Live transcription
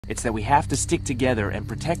It's that we have to stick together and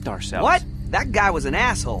protect ourselves. What? That guy was an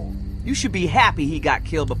asshole. You should be happy he got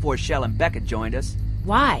killed before Shell and Becca joined us.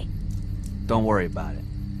 Why? Don't worry about it.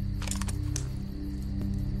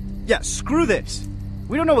 Yeah, screw this.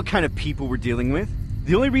 We don't know what kind of people we're dealing with.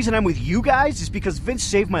 The only reason I'm with you guys is because Vince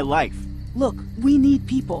saved my life. Look, we need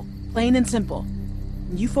people. Plain and simple.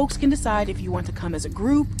 You folks can decide if you want to come as a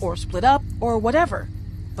group, or split up, or whatever.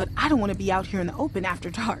 But I don't want to be out here in the open after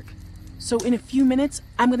dark. So in a few minutes,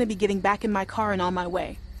 I'm going to be getting back in my car and on my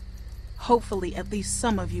way. Hopefully, at least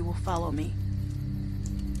some of you will follow me.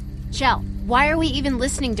 Shell, why are we even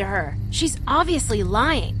listening to her? She's obviously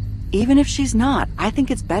lying. Even if she's not, I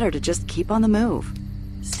think it's better to just keep on the move.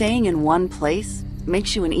 Staying in one place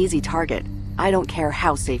makes you an easy target. I don't care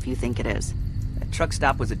how safe you think it is. That truck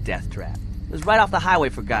stop was a death trap. It was right off the highway,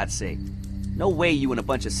 for God's sake. No way you and a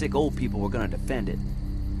bunch of sick old people were gonna defend it.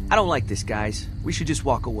 I don't like this, guys. We should just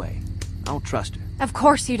walk away. I don't trust her. Of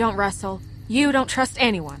course you don't, Russell. You don't trust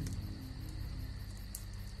anyone.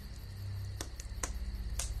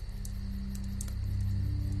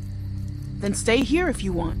 Then stay here if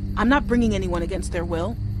you want. I'm not bringing anyone against their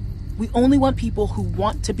will. We only want people who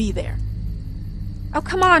want to be there. Oh,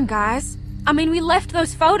 come on, guys. I mean, we left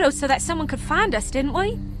those photos so that someone could find us, didn't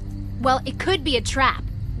we? Well, it could be a trap.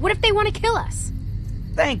 What if they want to kill us?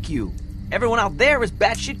 Thank you. Everyone out there is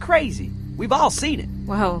batshit crazy. We've all seen it.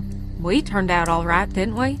 Well, we turned out all right,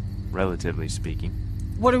 didn't we? Relatively speaking.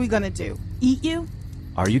 What are we gonna do? Eat you?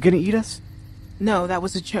 Are you gonna eat us? No, that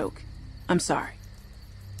was a joke. I'm sorry.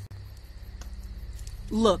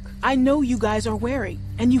 Look, I know you guys are wary,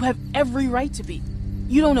 and you have every right to be.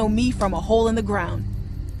 You don't know me from a hole in the ground.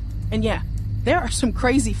 And yeah, there are some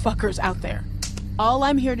crazy fuckers out there. All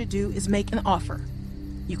I'm here to do is make an offer.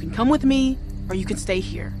 You can come with me, or you can stay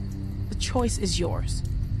here. The choice is yours.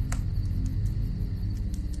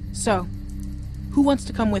 So, who wants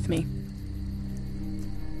to come with me?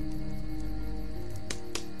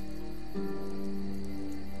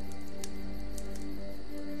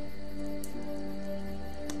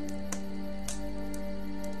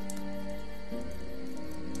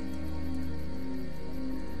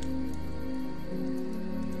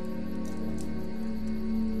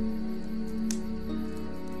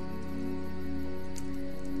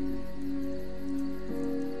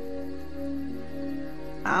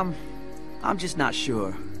 I'm just not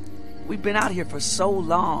sure. We've been out here for so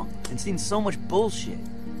long and seen so much bullshit.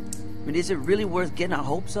 I mean, is it really worth getting our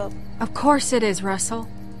hopes up? Of course it is, Russell.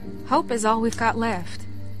 Hope is all we've got left.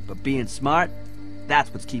 But being smart,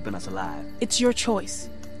 that's what's keeping us alive. It's your choice.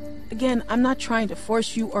 Again, I'm not trying to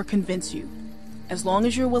force you or convince you. As long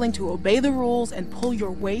as you're willing to obey the rules and pull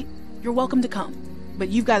your weight, you're welcome to come. But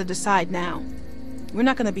you've got to decide now. We're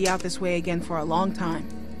not going to be out this way again for a long time.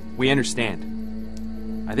 We understand.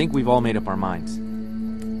 I think we've all made up our minds.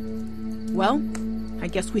 Well, I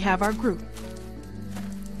guess we have our group.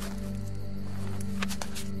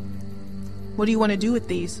 What do you want to do with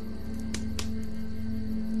these?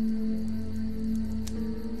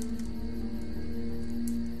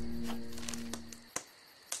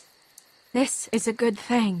 This is a good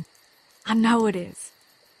thing. I know it is.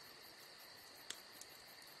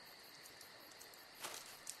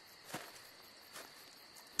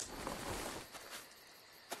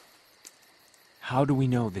 How do we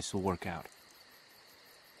know this will work out?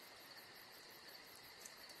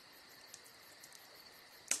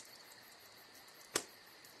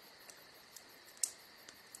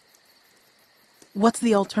 What's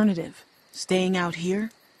the alternative? Staying out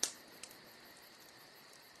here?